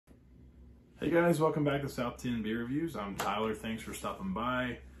Hey guys, welcome back to South 10 Beer Reviews. I'm Tyler. Thanks for stopping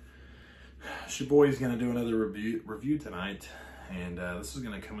by. Your boy's going to do another review tonight, and this is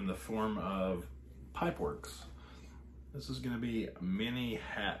going to come in the form of Pipeworks. This is going to be mini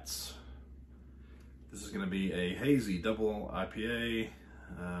hats. This is going to be a hazy double IPA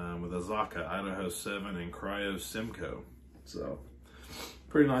with Azaka, Idaho 7, and Cryo Simcoe. So,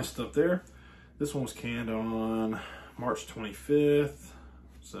 pretty nice stuff there. This one was canned on March 25th,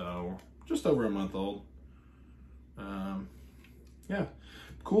 so just over a month old. Yeah,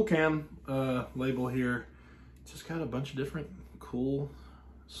 cool can label here. It's just got a bunch of different cool,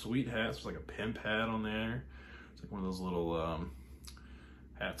 sweet hats. There's like a pin pad on there. It's like one of those little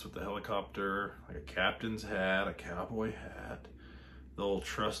hats with the helicopter, like a captain's hat, a cowboy hat, the old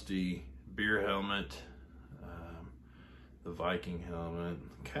trusty beer helmet, the Viking helmet,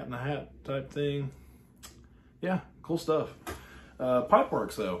 cat in the hat type thing. Yeah, cool stuff.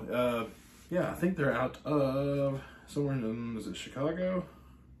 Pipeworks though, yeah, I think they're out of somewhere in, is it Chicago?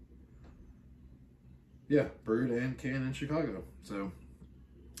 Yeah, brewed and canned in Chicago. So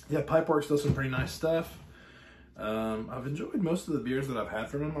yeah, Pipeworks does some pretty nice stuff. I've enjoyed most of the beers that I've had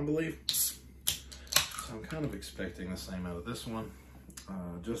from them, I believe. So I'm kind of expecting the same out of this one.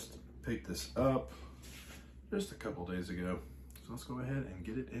 Just picked this up just a couple days ago. So let's go ahead and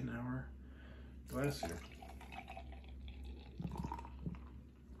get it in our glass here.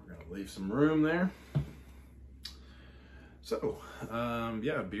 We're gonna leave some room there. So,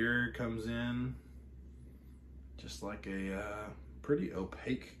 yeah, beer comes in just like a pretty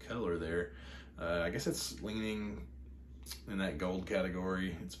opaque color there. I guess it's leaning in that gold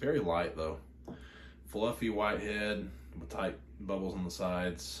category. It's very light though. Fluffy white head with tight bubbles on the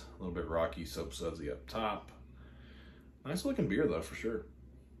sides, a little bit rocky, soap sudsy up top. Nice looking beer though, for sure.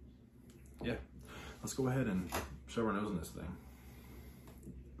 Yeah, let's go ahead and shove our nose in this thing.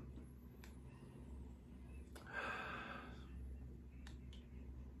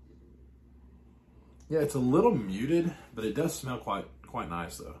 Yeah, it's a little muted, but it does smell quite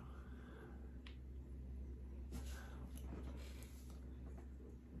nice though.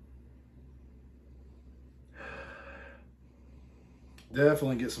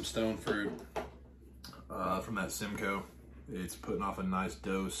 Definitely get some stone fruit from that Simcoe. It's putting off a nice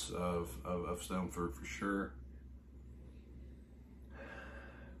dose of stone fruit for sure.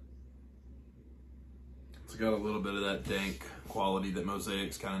 It's got a little bit of that dank quality that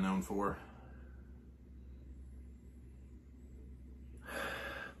Mosaic's kind of known for.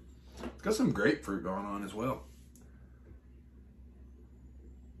 It's got some grapefruit going on as well.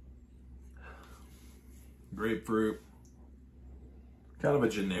 Grapefruit, kind of a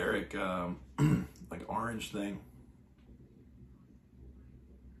generic like orange thing.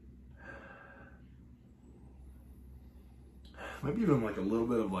 Maybe even like a little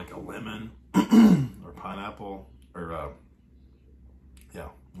bit of like a lemon or pineapple, or yeah,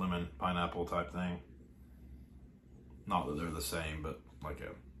 lemon pineapple type thing. Not that they're the same, but like a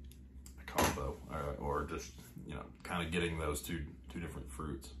combo, or just, you know, kind of getting those two different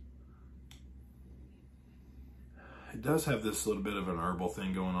fruits. It does have this little bit of an herbal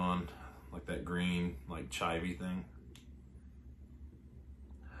thing going on, like that green, like chivy thing.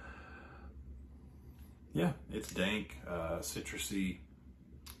 Yeah, it's dank, citrusy,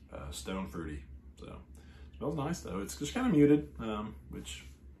 stone fruity. So it smells nice though. It's just kind of muted, which,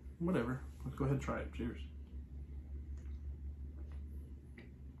 whatever. Let's go ahead and try it. Cheers.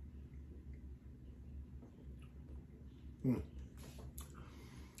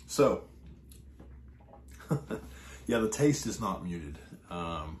 So, yeah, the taste is not muted.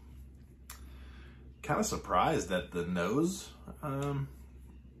 Kind of surprised that the nose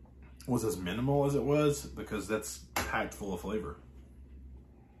was as minimal as it was, because that's packed full of flavor.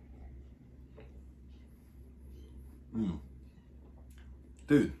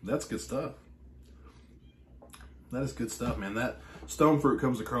 Dude, that's good stuff. That is good stuff, man. That stone fruit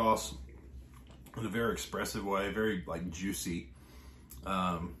comes across in a very expressive way, very like juicy.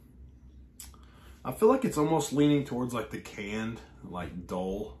 I feel like it's almost leaning towards like the canned, like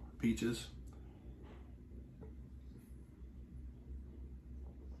Dole peaches.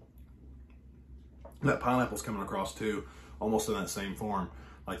 That pineapple's coming across too, almost in that same form,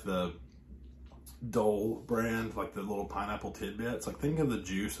 like the Dole brand, like the little pineapple tidbits. Like, think of the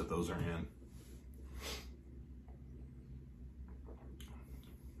juice that those are in.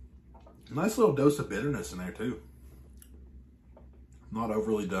 Nice little dose of bitterness in there too. Not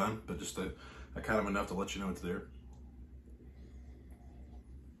overly done, but just a kind of enough to let you know it's there.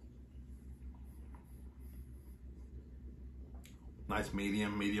 Nice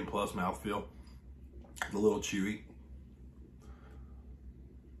medium plus mouthfeel. A little chewy.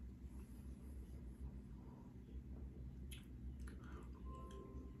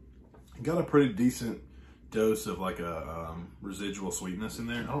 Got a pretty decent dose of like a residual sweetness in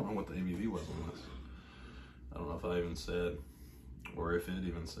there. I don't know what the ABV was on this. I don't know if I even said, or if it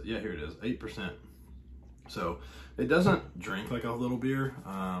even said, yeah, here it is, 8%. So it doesn't drink like a little beer.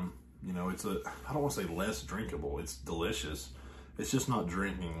 You know, it's I don't want to say less drinkable. It's delicious. It's just not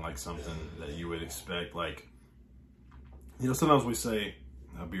drinking like something that you would expect. Like, you know, sometimes we say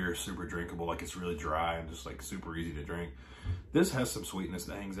a beer is super drinkable, like it's really dry and just like super easy to drink. This has some sweetness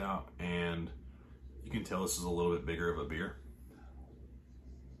that hangs out, and you can tell this is a little bit bigger of a beer.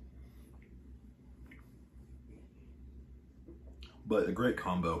 But a great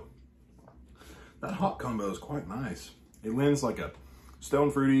combo. That hop combo is quite nice. It lends like a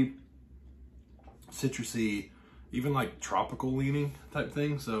stone fruity, citrusy, even like tropical leaning type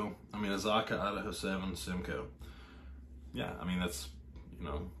thing. So, I mean, Azacca Idaho 7 Simcoe. Yeah, I mean, that's, you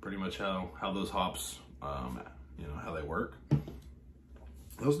know, pretty much how those hops, you know, how they work.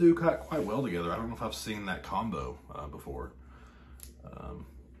 Those do quite well together. I don't know if I've seen that combo before.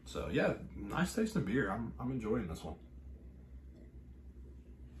 So yeah, nice tasting beer. I'm enjoying this one.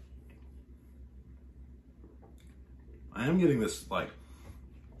 I am getting this like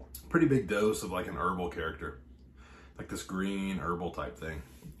pretty big dose of like an herbal character, like this green herbal type thing.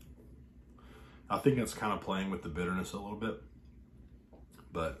 I think it's kind of playing with the bitterness a little bit.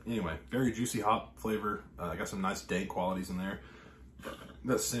 But anyway, very juicy hop flavor. I got some nice dank qualities in there.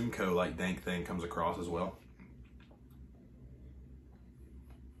 That Simcoe like dank thing comes across as well.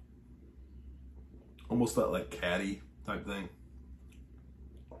 Almost that like caddy type thing.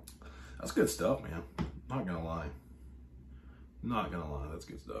 That's good stuff, man. Not gonna lie. Not gonna lie, that's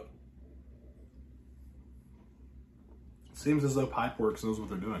good stuff. Seems as though Pipeworks knows what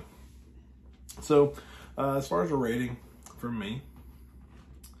they're doing. So, as far as a rating from me,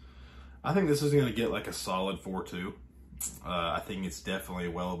 I think this is going to get like a solid 4.2. I think it's definitely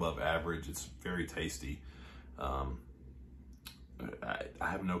well above average. It's very tasty. I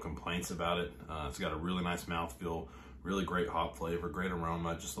have no complaints about it. It's got a really nice mouthfeel, really great hop flavor, great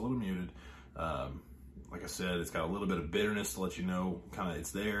aroma, just a little muted. Like I said, it's got a little bit of bitterness to let you know kind of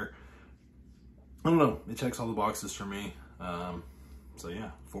it's there. I don't know. It checks all the boxes for me. So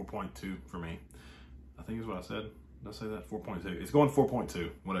yeah, 4.2 for me. I think is what I said. Did I say that? 4.2. It's going 4.2,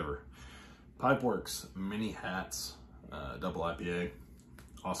 whatever. Pipeworks Mini Hats, double IPA.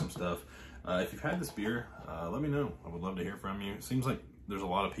 Awesome stuff. If you've had this beer, let me know. I would love to hear from you. It seems like there's a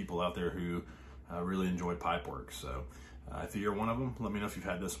lot of people out there who really enjoy Pipeworks. So if you're one of them, let me know if you've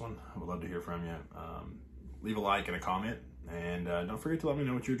had this one. I would love to hear from you. Leave a like and a comment. And don't forget to let me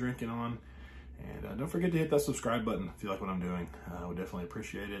know what you're drinking on. And don't forget to hit that subscribe button if you like what I'm doing. I would definitely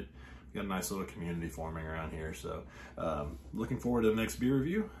appreciate it. We got a nice little community forming around here. So looking forward to the next beer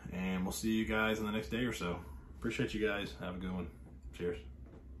review. And we'll see you guys in the next day or so. Appreciate you guys. Have a good one. Cheers.